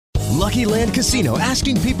Lucky Land Casino,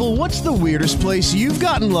 asking people, what's the weirdest place you've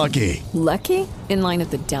gotten lucky? Lucky? In line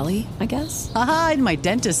at the deli, I guess? Aha, in my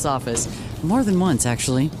dentist's office. More than once,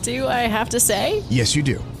 actually. Do I have to say? Yes, you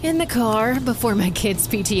do. In the car before my kids'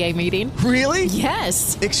 PTA meeting. Really?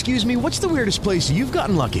 Yes. Excuse me, what's the weirdest place you've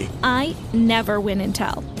gotten lucky? I never win and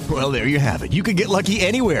tell. Well, there you have it. You can get lucky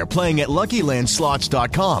anywhere, playing at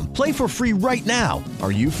LuckyLandSlots.com. Play for free right now.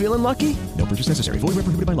 Are you feeling lucky? No purchase necessary. Void where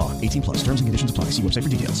prohibited by law. 18 plus. Terms and conditions apply. See website for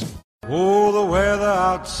details. Oh, the weather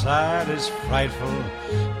outside is frightful,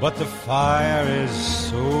 but the fire is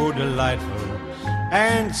so delightful.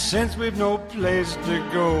 And since we've no place to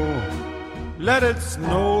go, let it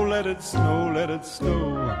snow, let it snow, let it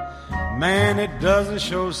snow. Man, it doesn't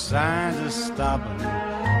show signs of stopping,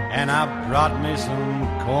 and I brought me some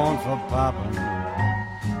corn for popping.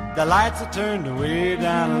 The lights are turned way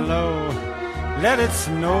down low. Let it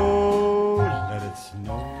snow, let it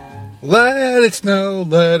snow. Let it snow,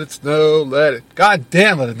 let it snow, let it... God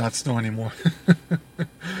damn, let it not snow anymore.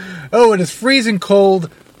 Oh, it is freezing cold.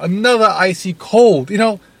 Another icy cold. You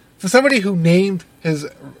know, for somebody who named his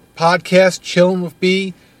podcast Chillin' with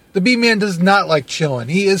B, the B-Man does not like chilling.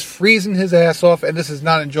 He is freezing his ass off, and this is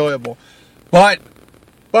not enjoyable. But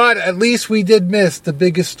at least we did miss the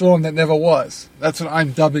biggest storm that never was. That's what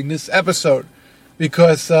I'm dubbing this episode.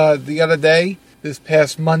 Because the other day, this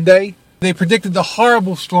past Monday, they predicted the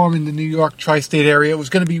horrible storm in the New York tri-state area. It was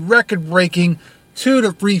going to be record-breaking, 2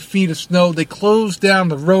 to 3 feet of snow. They closed down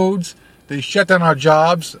the roads. They shut down our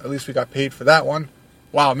jobs. At least we got paid for that one.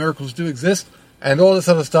 Wow, miracles do exist. And all this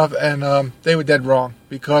other stuff. And they were dead wrong.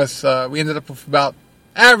 Because we ended up with about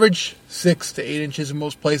average 6 to 8 inches in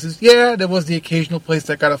most places. Yeah, there was the occasional place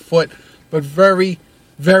that got a foot. But very,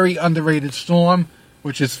 very underrated storm.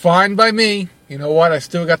 Which is fine by me. You know what? I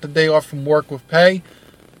still got the day off from work with pay.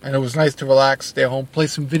 And it was nice to relax, stay home, play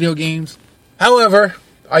some video games. However,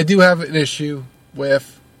 I do have an issue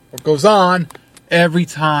with what goes on every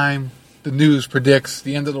time the news predicts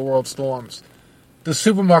the end of the world storms. The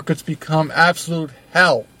supermarkets become absolute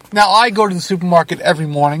hell. Now, I go to the supermarket every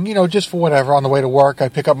morning, you know, just for whatever, on the way to work. I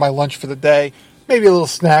pick up my lunch for the day, maybe a little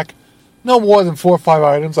snack. No more than 4 or 5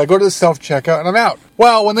 items. I go to the self-checkout and I'm out.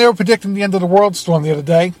 Well, when they were predicting the end of the world storm the other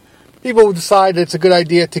day, people would decide it's a good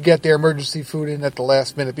idea to get their emergency food in at the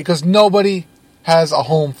last minute because nobody has a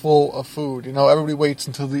home full of food. You know, everybody waits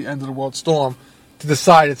until the end of the world storm to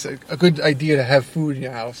decide it's a good idea to have food in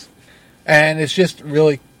your house. And it's just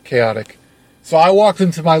really chaotic. So I walked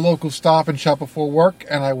into my local Stop and Shop before work,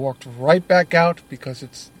 and I walked right back out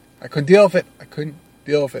because I couldn't deal with it. I couldn't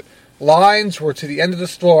deal with it. Lines were to the end of the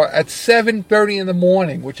store at 7:30 in the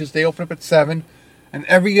morning, which is they open up at 7. And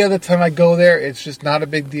every other time I go there, it's just not a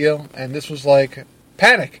big deal. And this was like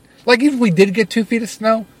panic. Like even if we did get 2 feet of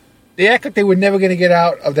snow, they act like they were never going to get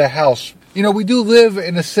out of their house. You know, we do live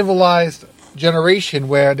in a civilized generation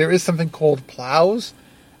where there is something called plows.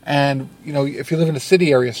 And, you know, if you live in a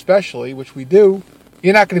city area especially, which we do,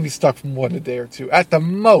 you're not going to be stuck for more than a day or two. At the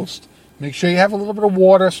most, make sure you have a little bit of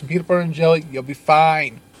water, some peanut butter and jelly, you'll be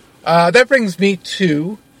fine. That brings me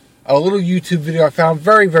to a little YouTube video I found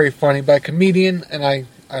very, very funny by a comedian, and I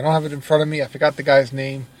don't have it in front of me. I forgot the guy's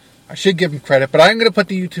name. I should give him credit, but I'm going to put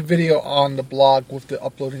the YouTube video on the blog with the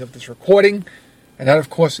uploading of this recording, and that, of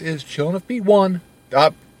course, is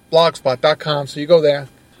chillinwithb1.blogspot.com, so you go there.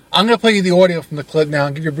 I'm going to play you the audio from the clip now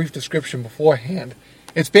and give you a brief description beforehand.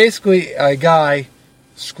 It's basically a guy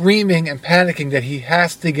screaming and panicking that he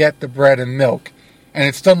has to get the bread and milk. And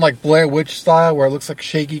it's done like Blair Witch style, where it looks like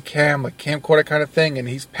shaky cam, like camcorder kind of thing. And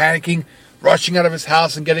he's panicking, rushing out of his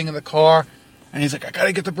house and getting in the car. And he's like, I got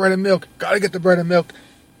to get the bread and milk. Got to get the bread and milk.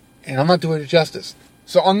 And I'm not doing it justice.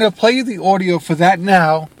 So I'm going to play you the audio for that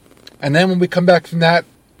now. And then when we come back from that,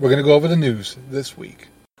 we're going to go over the news this week.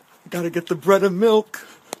 I got to get the bread and milk.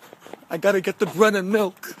 I got to get the bread and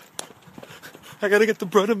milk. I got to get the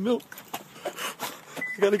bread and milk.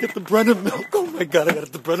 I gotta get the bread and milk. Oh my God, I gotta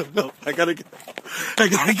get the bread and milk. I gotta get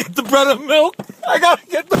the bread and milk. I gotta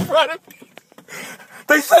get the bread and milk.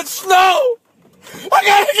 They said snow. I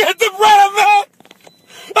gotta get the bread and milk.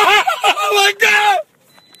 Oh my God.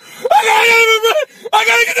 I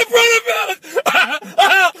gotta get the bread and milk.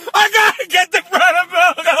 I gotta get the bread and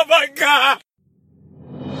milk. Oh my God.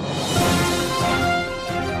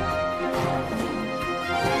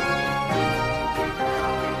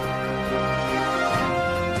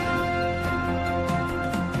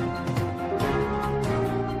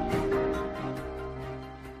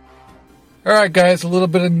 Alright guys, a little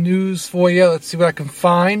bit of news for you. Let's see what I can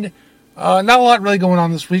find. Not a lot really going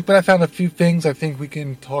on this week, but I found a few things I think we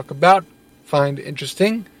can talk about, find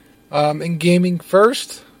interesting. In gaming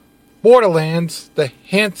first, Borderlands, the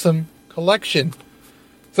Handsome Collection.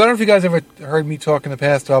 So I don't know if you guys ever heard me talk in the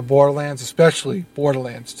past about Borderlands, especially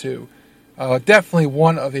Borderlands 2. Definitely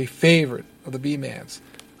one of a favorite of the B-Mans.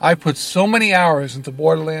 I put so many hours into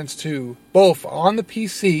Borderlands 2, both on the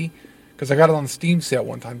PC, because I got it on the Steam sale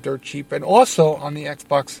one time, dirt cheap, and also on the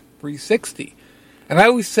Xbox 360. And I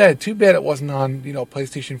always said, too bad it wasn't on,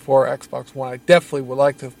 PlayStation 4 or Xbox One. I definitely would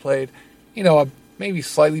like to have played, a maybe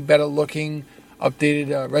slightly better looking,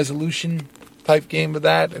 updated resolution type game of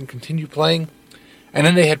that and continue playing. And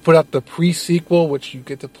then they had put out the pre-sequel, which you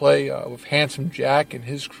get to play with Handsome Jack and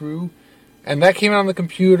his crew. And that came out on the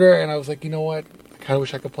computer, and I was like, you know what? I kind of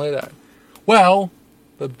wish I could play that. Well,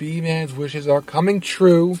 the B-Man's wishes are coming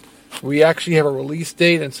true. We actually have a release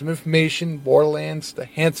date and some information. Borderlands, the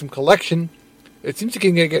Handsome Collection. It seems you're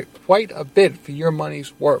going to get quite a bit for your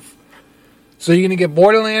money's worth. So you're going to get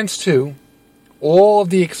Borderlands 2, all of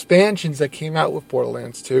the expansions that came out with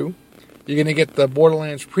Borderlands 2. You're going to get the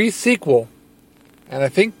Borderlands pre-sequel, and I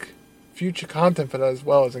think future content for that as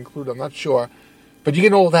well is included. I'm not sure. But you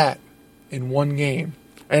get all that in one game.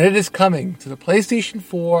 And it is coming to the PlayStation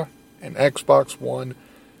 4 and Xbox One.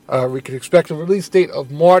 We can expect a release date of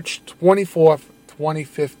March 24th,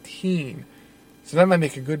 2015. So that might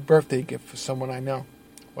make a good birthday gift for someone I know.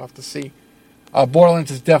 We'll have to see. Borderlands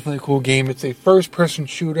is definitely a cool game. It's a first-person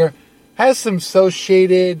shooter. Has some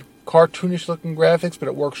cel-shaded, cartoonish-looking graphics, but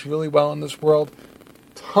it works really well in this world.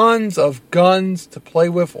 Tons of guns to play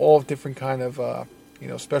with, all different kind of,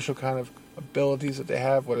 special kind of abilities that they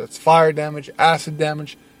have, whether it's fire damage, acid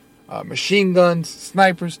damage, machine guns,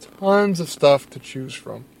 snipers, tons of stuff to choose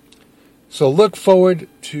from. So look forward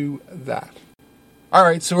to that.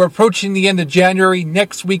 Alright, so we're approaching the end of January.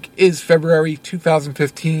 Next week is February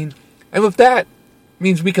 2015. And with that,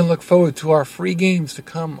 means we can look forward to our free games to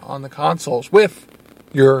come on the consoles with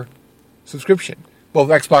your subscription. Both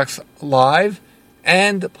Xbox Live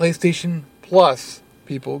and PlayStation Plus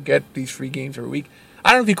people get these free games every week.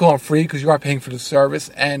 I don't know if you call them free because you are paying for the service,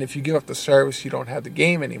 and if you give up the service, you don't have the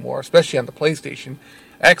game anymore, especially on the PlayStation.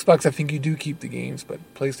 Xbox, I think you do keep the games, but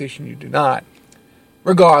PlayStation, you do not.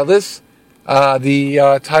 Regardless,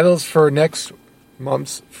 the titles for next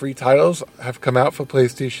month's free titles have come out for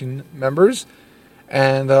PlayStation members,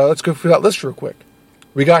 and let's go through that list real quick.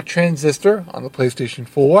 We got Transistor on the PlayStation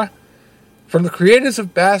 4. From the creators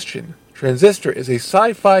of Bastion, Transistor is a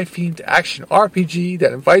sci-fi themed action RPG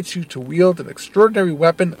that invites you to wield an extraordinary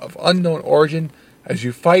weapon of unknown origin as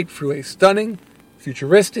you fight through a stunning,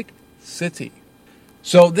 futuristic city.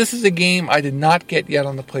 So this is a game I did not get yet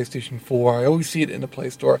on the PlayStation 4. I always see it in the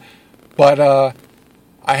Play Store. But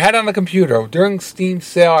I had it on the computer. During Steam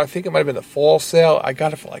sale, I think it might have been the fall sale, I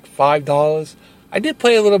got it for like $5. I did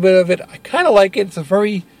play a little bit of it. I kind of like it. It's a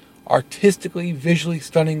very artistically, visually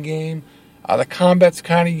stunning game. The combat's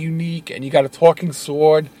kind of unique, and you got a talking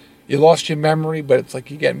sword. You lost your memory, but it's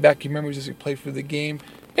like you're getting back your memories as you play through the game.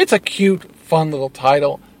 It's a cute, fun little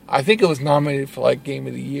title. I think it was nominated for like Game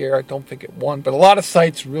of the Year. I don't think it won, but a lot of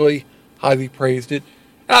sites really highly praised it,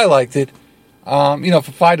 and I liked it. For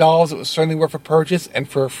 $5, it was certainly worth a purchase, and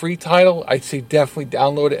for a free title, I'd say definitely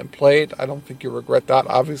download it and play it. I don't think you'll regret that,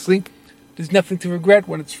 obviously. There's nothing to regret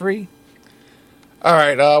when it's free.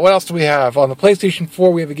 Alright, what else do we have? On the PlayStation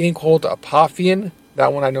 4, we have a game called Apotheon.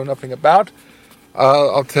 That one I know nothing about.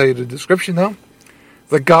 I'll tell you the description, though.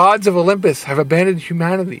 The gods of Olympus have abandoned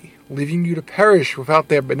humanity, leaving you to perish without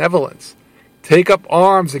their benevolence. Take up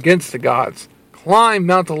arms against the gods. Climb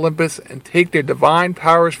Mount Olympus and take their divine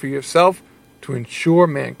powers for yourself to ensure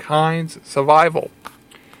mankind's survival.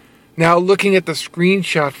 Now, looking at the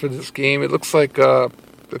screenshot for this game, it looks like the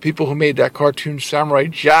people who made that cartoon Samurai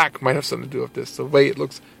Jack might have something to do with this, the way it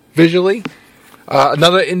looks visually.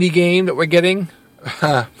 Another indie game that we're getting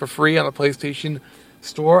for free on the PlayStation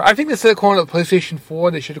Store. I think instead of calling it PlayStation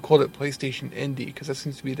 4, they should have called it PlayStation Indie, because that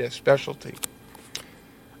seems to be their specialty.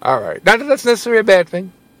 Alright, not that that's necessarily a bad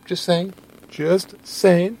thing. Just saying.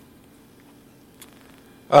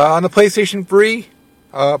 On the PlayStation 3,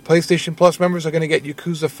 PlayStation Plus members are going to get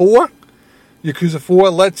Yakuza 4. Yakuza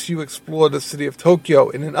 4 lets you explore the city of Tokyo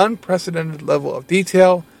in an unprecedented level of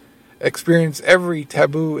detail, experience every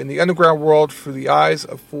taboo in the underground world through the eyes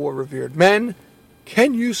of 4 revered men.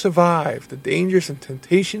 Can you survive the dangers and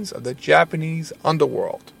temptations of the Japanese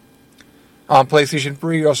underworld? On PlayStation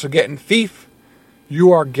 3, you're also getting Thief.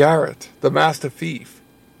 You are Garrett, the master thief.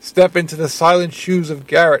 Step into the silent shoes of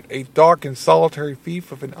Garrett, a dark and solitary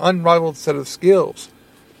thief with an unrivaled set of skills.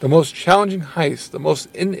 The most challenging heist, the most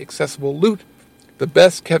inaccessible loot, the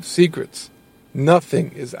best kept secrets.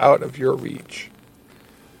 Nothing is out of your reach.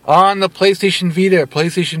 On the PlayStation Vita,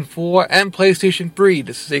 PlayStation 4, and PlayStation 3,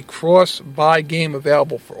 this is a cross-buy game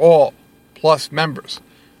available for all Plus members.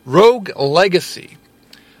 Rogue Legacy.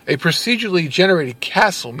 A procedurally generated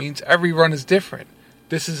castle means every run is different.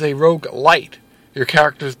 This is a roguelite. Your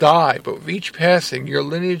characters die, but with each passing, your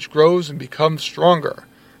lineage grows and becomes stronger.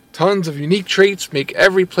 Tons of unique traits make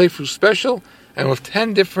every playthrough special, and with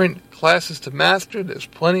 10 different classes to master, there's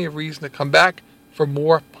plenty of reason to come back for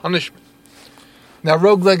more punishment. Now,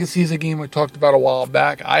 Rogue Legacy is a game I talked about a while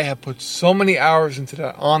back. I have put so many hours into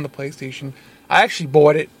that on the PlayStation. I actually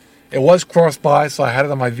bought it. It was cross-buy, so I had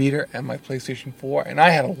it on my Vita and my PlayStation 4, and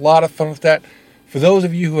I had a lot of fun with that. For those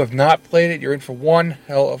of you who have not played it, you're in for one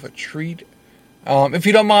hell of a treat. If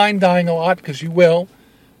you don't mind dying a lot, because you will,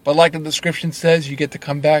 but like the description says, you get to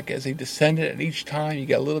come back as a descendant, and each time you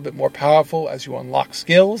get a little bit more powerful as you unlock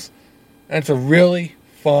skills. And it's a really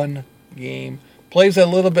fun game. Plays a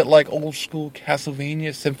little bit like old school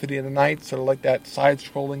Castlevania Symphony of the Night, sort of like that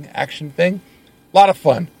side-scrolling action thing. A lot of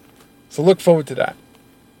fun. So look forward to that.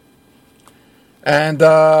 And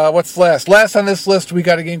what's last? Last on this list, we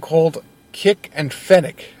got a game called Kick and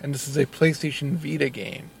Fennec, and this is a PlayStation Vita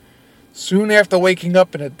game. Soon after waking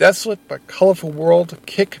up in a desolate but colorful world,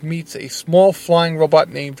 Kick meets a small flying robot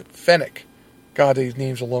named Fennec. God, these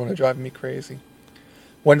names alone are driving me crazy.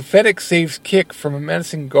 When Fennec saves Kick from a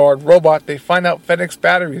menacing guard robot, they find out Fennec's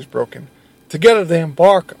battery is broken. Together they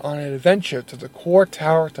embark on an adventure to the core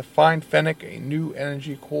tower to find Fennec a new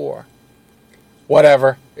energy core.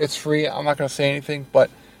 Whatever. It's free. I'm not going to say anything,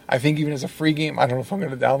 but I think even as a free game, I don't know if I'm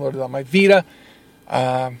going to download it on my Vita.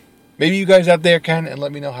 Maybe you guys out there can, and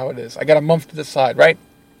let me know how it is. I got a month to decide, right?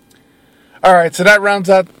 Alright, so that rounds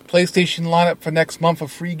out PlayStation lineup for next month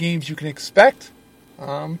of free games you can expect.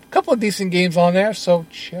 A couple of decent games on there, so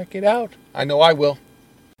check it out. I know I will.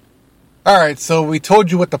 Alright, so we told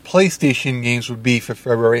you what the PlayStation games would be for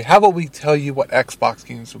February. How about we tell you what Xbox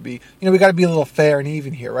games would be? You know, we got to be a little fair and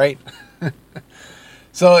even here, right?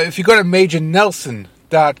 So if you go to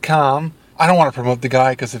MajorNelson.com, I don't want to promote the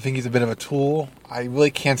guy because I think he's a bit of a tool. I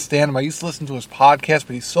really can't stand him. I used to listen to his podcast,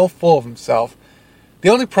 but he's so full of himself. The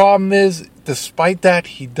only problem is, despite that,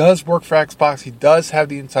 he does work for Xbox. He does have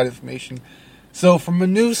the inside information. So from a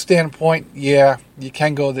news standpoint, yeah, you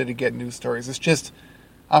can go there to get news stories. It's just,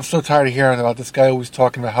 I'm so tired of hearing about this guy always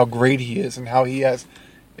talking about how great he is and how he has,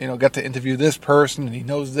 got to interview this person and he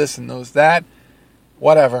knows this and knows that.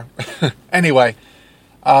 Whatever. Anyway.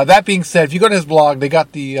 That being said, if you go to his blog, they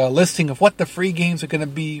got the listing of what the free games are going to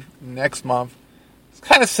be next month. It's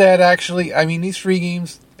kind of sad, actually. I mean, these free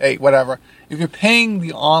games, hey, whatever. If you're paying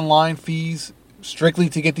the online fees strictly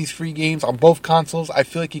to get these free games on both consoles, I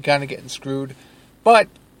feel like you're kind of getting screwed. But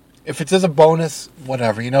if it's as a bonus,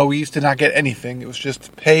 whatever. We used to not get anything. It was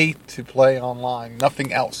just pay to play online,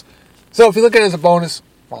 nothing else. So if you look at it as a bonus,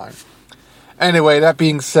 fine. Anyway, that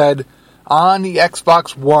being said, on the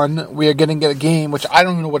Xbox One, we are going to get a game, which I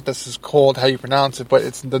don't even know what this is called, how you pronounce it, but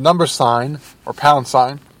it's the number sign, or pound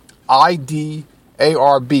sign, IDARB.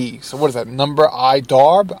 So what is that, number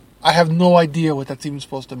IDARB? I have no idea what that's even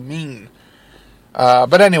supposed to mean.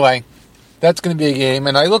 But anyway, that's going to be a game,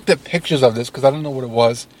 and I looked at pictures of this because I don't know what it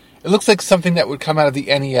was. It looks like something that would come out of the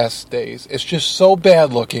NES days. It's just so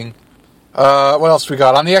bad looking. What else we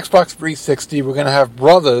got? On the Xbox 360, we're going to have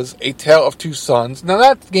Brothers, A Tale of Two Sons. Now,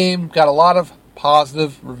 that game got a lot of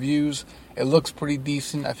positive reviews. It looks pretty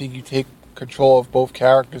decent. I think you take control of both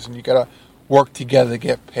characters, and you got to work together to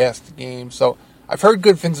get past the game. So, I've heard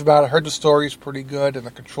good things about it. I heard the story is pretty good, and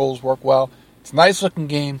the controls work well. It's a nice-looking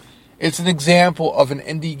game. It's an example of an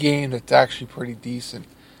indie game that's actually pretty decent.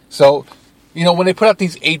 So, when they put out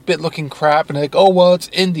these 8-bit looking crap and they're like, oh, well, it's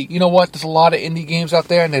indie. You know what? There's a lot of indie games out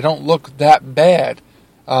there and they don't look that bad.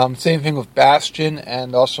 Same thing with Bastion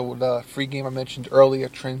and also the free game I mentioned earlier,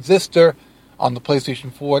 Transistor, on the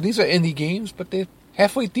PlayStation 4. These are indie games, but they're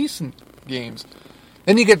halfway decent games.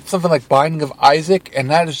 Then you get something like Binding of Isaac, and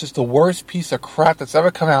that is just the worst piece of crap that's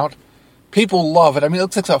ever come out. People love it. I mean, it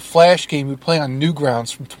looks like a Flash game you'd play on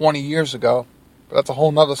Newgrounds from 20 years ago. But that's a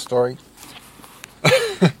whole nother story.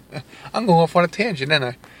 I'm going off on a tangent, ain't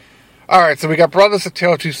I? Alright, so we got Brothers, A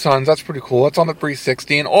Tale of Two Sons. That's pretty cool. That's on the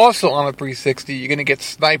 360. And also on the 360, you're going to get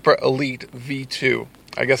Sniper Elite V2.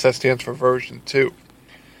 I guess that stands for version 2.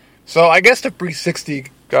 So I guess the 360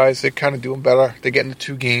 guys, they're kind of doing better. They're getting the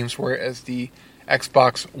 2 games, whereas the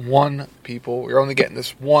Xbox One people, we're only getting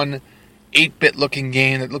this one 8-bit looking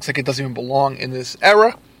game that looks like it doesn't even belong in this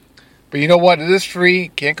era. But you know what? It is free.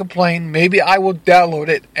 Can't complain. Maybe I will download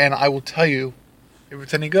it, and I will tell you if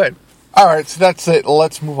it's any good. Alright, so that's it.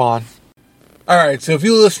 Let's move on. Alright, so if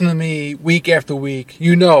you listen to me week after week,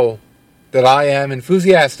 you know that I am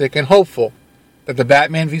enthusiastic and hopeful that the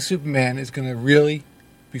Batman v Superman is going to really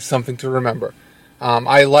be something to remember.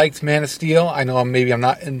 I liked Man of Steel. I know maybe I'm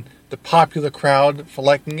not in the popular crowd for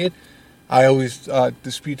liking it. I always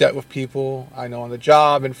dispute that with people I know on the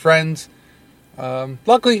job and friends.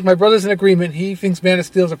 Luckily, my brother's in agreement. He thinks Man of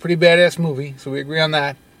Steel is a pretty badass movie, so we agree on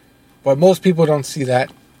that. But most people don't see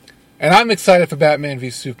that. And I'm excited for Batman v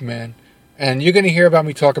Superman. And you're going to hear about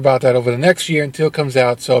me talk about that over the next year until it comes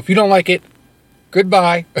out. So if you don't like it,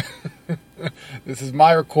 goodbye. This is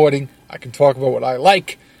my recording. I can talk about what I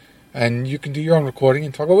like. And you can do your own recording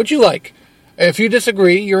and talk about what you like. If you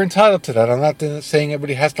disagree, you're entitled to that. I'm not saying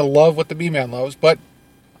everybody has to love what the B-Man loves, but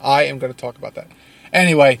I am going to talk about that.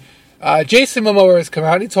 Anyway, Jason Momoa has come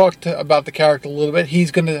out. He talked about the character a little bit. He's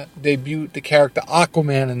going to debut the character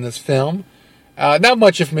Aquaman in this film. Not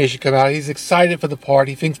much information come out. He's excited for the part.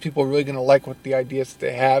 He thinks people are really going to like what the ideas that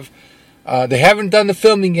they have. They haven't done the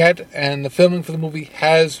filming yet, and the filming for the movie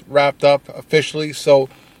has wrapped up officially, so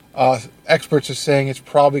experts are saying it's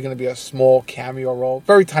probably going to be a small cameo role.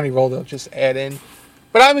 Very tiny role they'll just add in.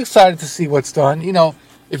 But I'm excited to see what's done. You know,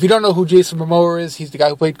 if you don't know who Jason Momoa is, he's the guy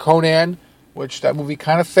who played Conan, which that movie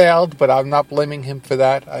kind of failed, but I'm not blaming him for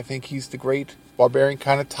that. I think he's the great barbarian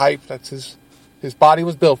kind of type. That's his body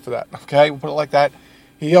was built for that. Okay, we'll put it like that.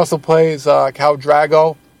 He also plays Khal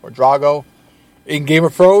Drago in Game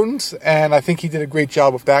of Thrones, and I think he did a great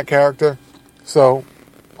job with that character. So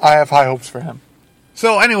I have high hopes for him.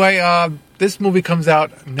 So anyway, this movie comes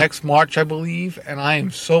out next March, I believe, and I am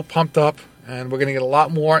so pumped up, and we're going to get a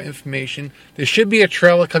lot more information. There should be a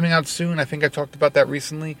trailer coming out soon. I think I talked about that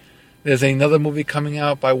recently. There's another movie coming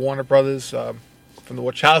out by Warner Brothers from the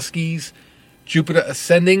Wachowskis, Jupiter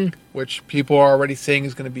Ascending, which people are already saying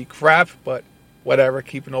is going to be crap, but whatever,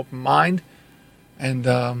 keep an open mind. And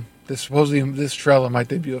supposedly this trailer might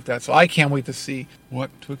debut of that, so I can't wait to see what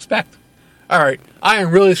to expect. All right, I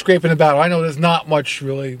am really scraping about. I know there's not much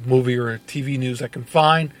really movie or TV news I can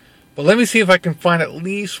find, but let me see if I can find at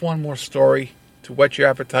least one more story to whet your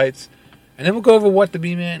appetites, and then we'll go over what the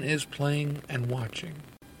B-Man is playing and watching.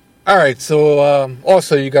 All right, so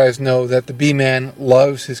also you guys know that the B-Man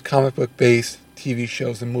loves his comic book-based TV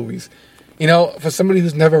shows and movies. You know, for somebody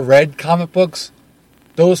who's never read comic books,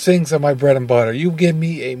 those things are my bread and butter. You give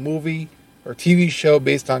me a movie or TV show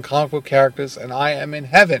based on comic book characters, and I am in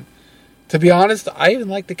heaven. To be honest, I even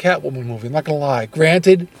like the Catwoman movie, I'm not going to lie.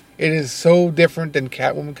 Granted, it is so different than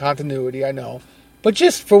Catwoman continuity, I know. But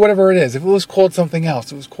just for whatever it is, if it was called something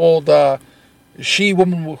else, it was called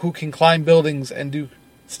She-Woman Who Can Climb Buildings and Do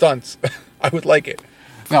Stunts, I would like it.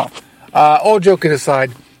 No, all joking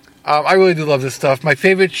aside, I really do love this stuff. My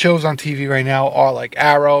favorite shows on TV right now are like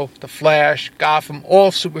Arrow, The Flash, Gotham,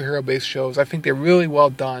 all superhero-based shows. I think they're really well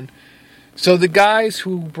done. So the guys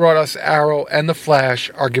who brought us Arrow and The Flash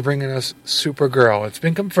are bringing us Supergirl. It's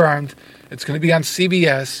been confirmed. It's going to be on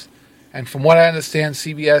CBS. And from what I understand,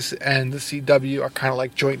 CBS and the CW are kind of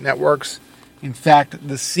like joint networks. In fact,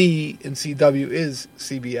 the C in CW is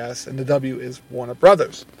CBS and the W is Warner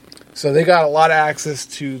Brothers. So they got a lot of access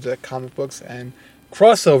to the comic books, and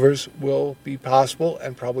crossovers will be possible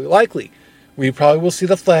and probably likely. We probably will see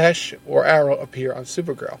The Flash or Arrow appear on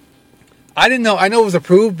Supergirl. I didn't know. I know it was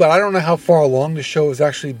approved, but I don't know how far along the show is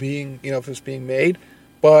actually being, if it's being made.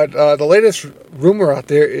 But the latest rumor out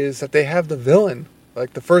there is that they have the villain,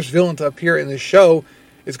 like the first villain to appear in the show,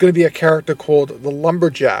 is going to be a character called the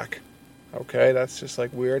Lumberjack. Okay, that's just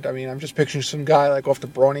like weird. I mean, I'm just picturing some guy like off the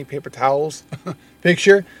Brawny Paper Towels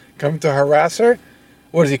picture coming to harass her.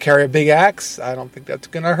 What, does he carry a big axe? I don't think that's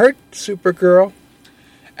going to hurt Supergirl.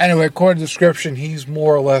 Anyway, according to the description, he's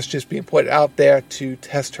more or less just being put out there to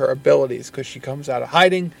test her abilities because she comes out of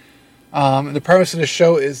hiding. And the premise of the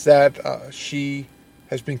show is that she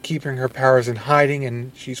has been keeping her powers in hiding,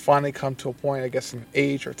 and she's finally come to a point, I guess, in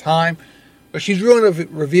age or time, but she's willing to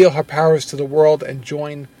reveal her powers to the world and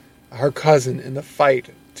join her cousin in the fight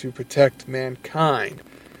to protect mankind.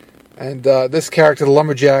 And this character, the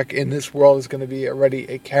Lumberjack, in this world is going to be already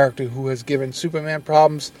a character who has given Superman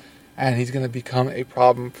problems, and he's going to become a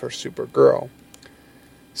problem for Supergirl.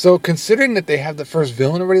 So considering that they have the first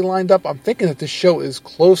villain already lined up, I'm thinking that this show is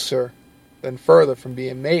closer than further from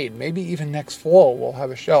being made. Maybe even next fall we'll have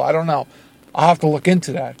a show. I don't know. I'll have to look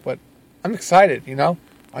into that, but I'm excited,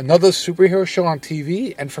 Another superhero show on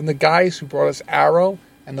TV, and from the guys who brought us Arrow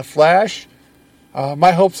and The Flash,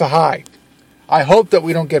 my hopes are high. I hope that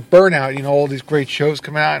we don't get burnout. All these great shows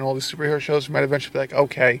come out and all these superhero shows, we might eventually be like,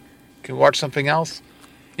 okay, can we watch something else?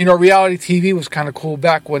 Reality TV was kind of cool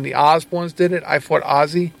back when the Osbournes did it. I fought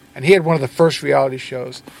Ozzy, and he had one of the first reality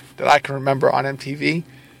shows that I can remember on MTV.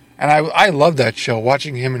 And I loved that show,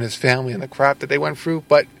 watching him and his family and the crap that they went through.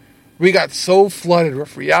 But we got so flooded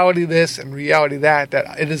with reality this and reality that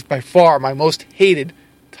it is by far my most hated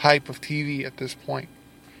type of TV at this point.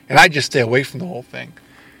 And I just stay away from the whole thing.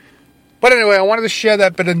 But anyway, I wanted to share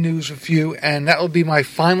that bit of news with you, and that will be my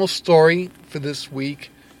final story for this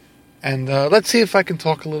week. And let's see if I can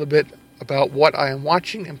talk a little bit about what I am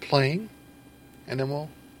watching and playing, and then we'll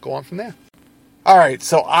go on from there. Alright,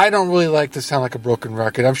 so I don't really like to sound like a broken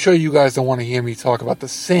record. I'm sure you guys don't want to hear me talk about the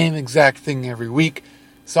same exact thing every week.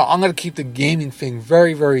 So I'm going to keep the gaming thing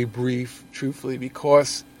very, very brief, truthfully,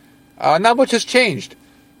 because not much has changed.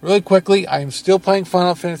 Really quickly, I am still playing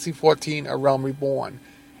Final Fantasy XIV, A Realm Reborn.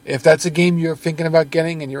 If that's a game you're thinking about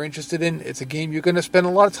getting and you're interested in, it's a game you're going to spend a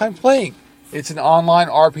lot of time playing. It's an online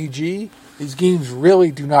RPG. These games really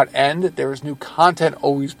do not end. There is new content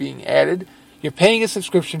always being added. You're paying a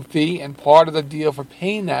subscription fee, and part of the deal for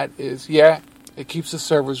paying that is, it keeps the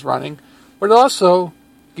servers running, but it also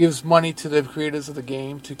gives money to the creators of the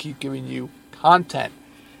game to keep giving you content.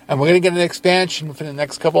 And we're going to get an expansion within the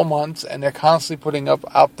next couple of months, and they're constantly putting up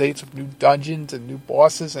updates of new dungeons and new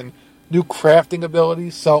bosses and new crafting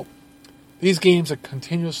abilities. So these games are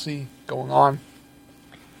continuously going on.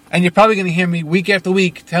 And you're probably going to hear me week after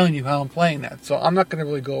week telling you how I'm playing that. So I'm not going to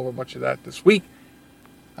really go over much of that this week.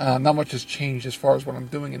 Not much has changed as far as what I'm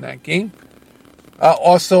doing in that game.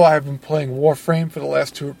 Also, I've been playing Warframe for the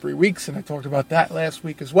last 2 or 3 weeks, and I talked about that last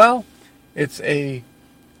week as well. It's a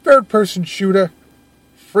third-person shooter,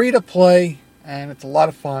 free to play, and it's a lot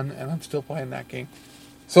of fun, and I'm still playing that game.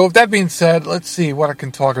 So with that being said, let's see what I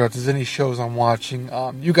can talk about. If there's any shows I'm watching.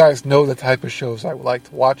 You guys know the type of shows I would like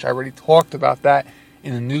to watch. I already talked about that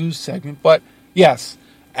in the news segment, but yes,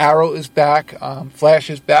 Arrow is back. Flash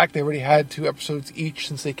is back. They already had 2 episodes each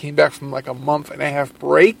since they came back from like a month and a half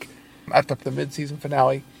break after the mid-season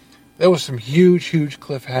finale. There was some huge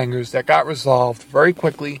cliffhangers that got resolved very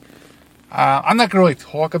quickly. I'm not going to really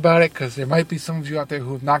talk about it because there might be some of you out there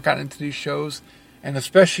who have not gotten into these shows, and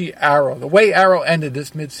especially Arrow. The way Arrow ended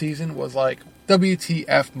this mid-season was like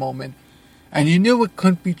WTF moment, and you knew it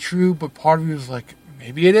couldn't be true, but part of you was like,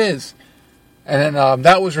 maybe it is. And then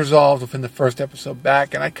that was resolved within the first episode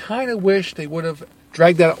back, and I kind of wish they would have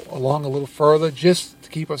dragged that along a little further just to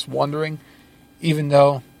keep us wondering, even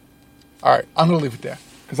though... Alright, I'm going to leave it there,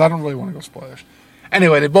 because I don't really want to go spoilers.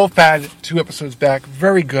 Anyway, they both had 2 episodes back,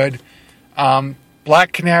 very good.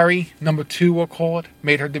 Black Canary, number 2 we'll call it,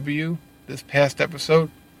 made her debut this past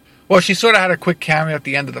episode. Well, she sort of had a quick cameo at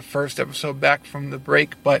the end of the first episode back from the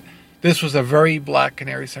break, but this was a very Black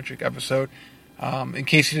Canary-centric episode. In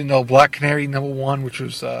case you didn't know, Black Canary number 1, which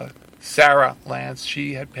was Sarah Lance,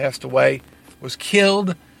 she had passed away, was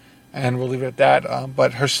killed, and we'll leave it at that.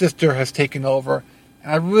 But her sister has taken over,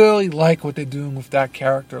 and I really like what they're doing with that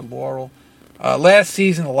character, Laurel. Last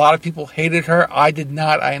season, a lot of people hated her. I did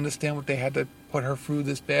not. I understand what they had to put her through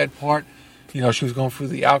this bad part. You know, she was going through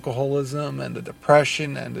the alcoholism and the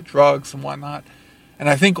depression and the drugs and whatnot. And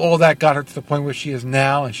I think all that got her to the point where she is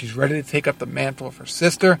now, and she's ready to take up the mantle of her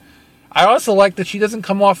sister. I also like that she doesn't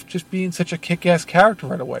come off just being such a kick-ass character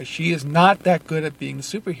right away. She is not that good at being a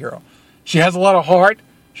superhero. She has a lot of heart.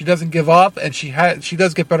 She doesn't give up, and she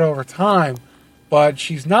does get better over time. But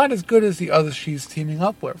she's not as good as the others she's teaming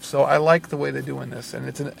up with. So I like the way they're doing this, and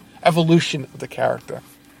it's an evolution of the character.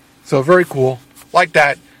 So very cool. Like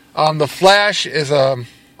that. The Flash is I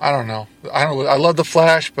don't know. I love the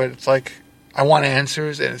Flash, but it's like I want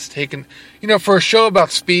answers, and it's taken, for a show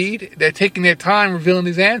about speed, they're taking their time revealing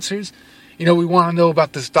these answers. We want to know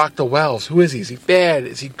about this Dr. Wells. Who is he? Is he bad?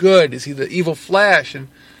 Is he good? Is he the evil Flash? And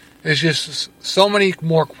there's just so many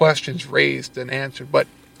more questions raised than answered. But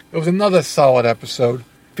it was another solid episode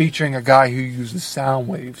featuring a guy who uses sound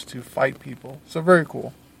waves to fight people. So very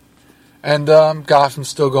cool. And Gotham's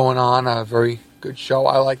still going on. A very good show.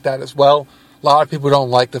 I like that as well. A lot of people don't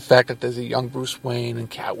like the fact that there's a young Bruce Wayne and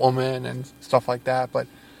Catwoman and stuff like that. But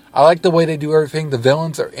I like the way they do everything. The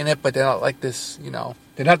villains are in it, but they're not like this,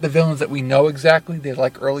 They're not the villains that we know exactly. They're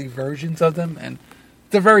like early versions of them. And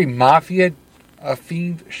it's a very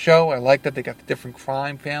mafia-themed show. I like that they got the different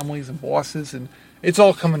crime families and bosses. And it's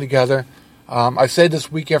all coming together. I said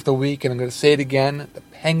this week after week, and I'm going to say it again. The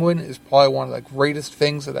Penguin is probably one of the greatest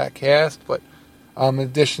things of that cast. But in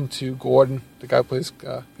addition to Gordon, the guy who plays,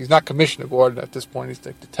 he's not Commissioner Gordon at this point, he's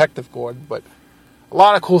like Detective Gordon, but a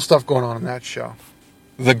lot of cool stuff going on in that show.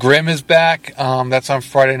 The Grimm is back. That's on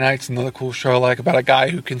Friday nights. Another cool show I like about a guy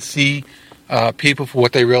who can see people for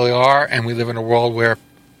what they really are, and we live in a world where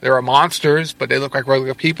there are monsters, but they look like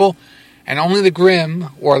regular people, and only the Grimm,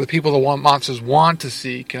 or the people the monsters want to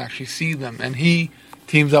see, can actually see them, and he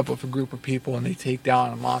teams up with a group of people, and they take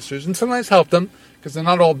down the monsters, and sometimes help them, because they're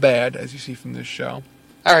not all bad, as you see from this show.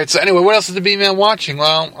 Alright, so anyway, what else is the B-Man watching?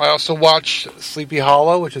 Well, I also watched Sleepy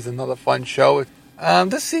Hollow, which is another fun show.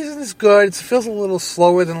 This season is good. It feels a little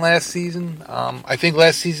slower than last season. I think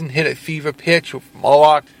last season hit a fever pitch with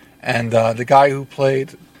Moloch, And the guy who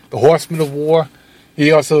played the Horseman of War,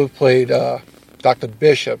 he also played Dr.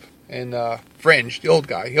 Bishop in Fringe, the old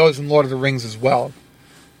guy. He was in Lord of the Rings as well,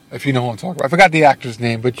 if you know who I'm talking about. I forgot the actor's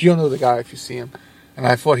name, but you'll know the guy if you see him. And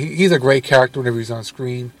I thought he's a great character whenever he's on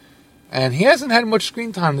screen. And he hasn't had much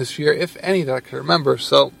screen time this year, if any, that I can remember.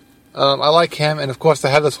 So I like him. And, of course, the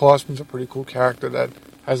Headless Horseman's a pretty cool character that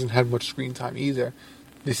hasn't had much screen time either.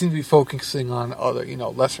 They seem to be focusing on other,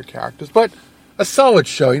 lesser characters. But a solid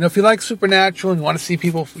show. If you like Supernatural and you want to see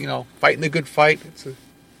people, fighting the good fight, it's a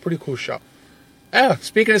pretty cool show.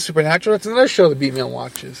 Speaking of Supernatural, that's another show the B-Man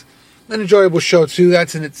watches. An enjoyable show, too.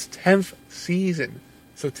 That's in its 10th season.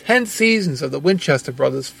 So 10 seasons of the Winchester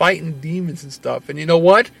brothers fighting demons and stuff. And you know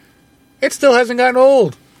what? It still hasn't gotten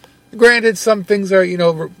old. Granted, some things are,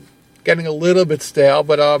 getting a little bit stale.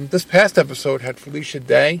 But this past episode had Felicia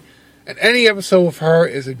Day. And any episode with her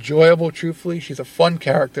is enjoyable, truthfully. She's a fun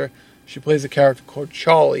character. She plays a character called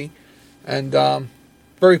Charlie. And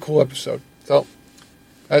very cool episode. So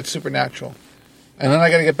that's Supernatural. And then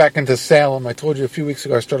I got to get back into Salem. I told you a few weeks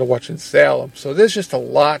ago I started watching Salem. So there's just a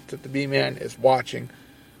lot that the B-Man is watching.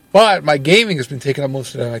 But my gaming has been taking up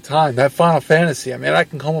most of my time. That Final Fantasy, I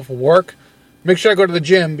can come home from work, make sure I go to the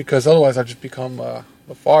gym, because otherwise I'll just become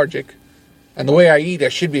lethargic. And the way I eat, I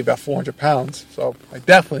should be about 400 pounds. So I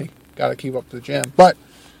definitely got to keep up to the gym. But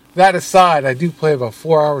that aside, I do play about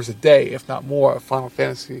 4 hours a day, if not more, of Final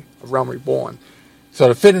Fantasy of Realm Reborn. So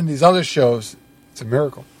to fit in these other shows, it's a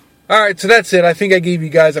miracle. Alright, so that's it. I think I gave you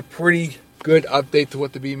guys a pretty good update to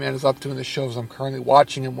what the B-Man is up to in the shows I'm currently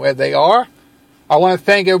watching and where they are. I want to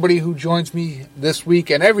thank everybody who joins me this week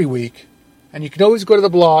and every week. And you can always go to the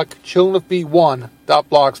blog,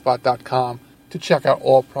 chillinwithb1.blogspot.com, to check out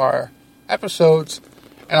all prior episodes.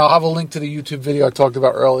 And I'll have a link to the YouTube video I talked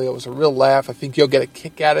about earlier. It was a real laugh. I think you'll get a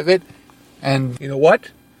kick out of it. And you know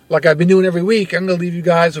what? Like I've been doing every week, I'm going to leave you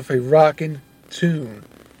guys with a rockin' tune.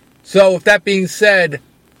 So with that being said,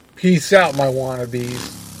 peace out, my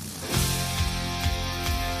wannabes.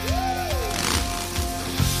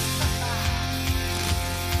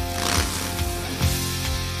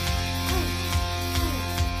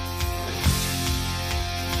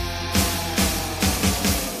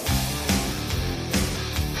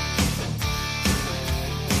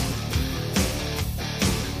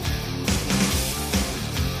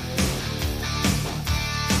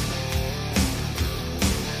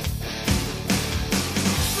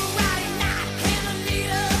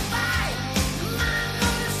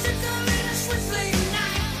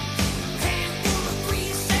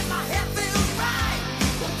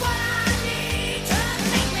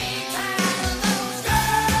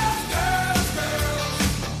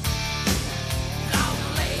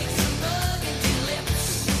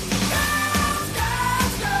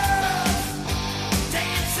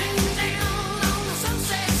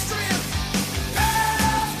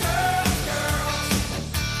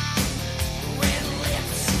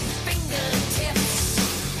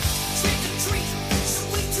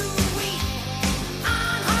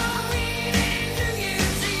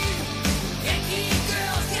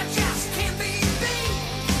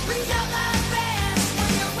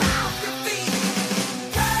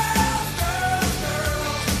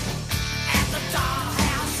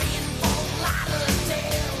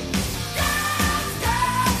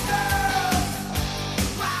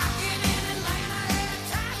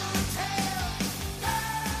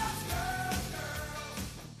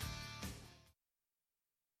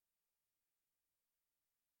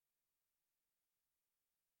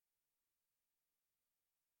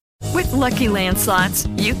 With Lucky Land Slots,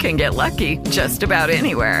 you can get lucky just about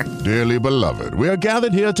anywhere. Dearly beloved, we are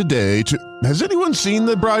gathered here today to... Has anyone seen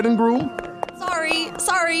the bride and groom?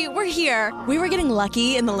 Sorry, we're here. We were getting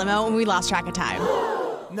lucky in the limo and we lost track of time.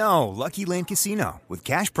 No, Lucky Land Casino, with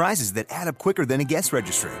cash prizes that add up quicker than a guest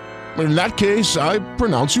registry. In that case, I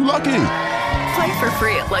pronounce you lucky. Play for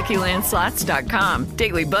free at LuckyLandSlots.com.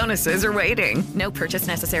 Daily bonuses are waiting. No purchase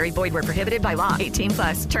necessary. Void where prohibited by law.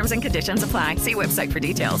 18+. Terms and conditions apply. See website for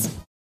details.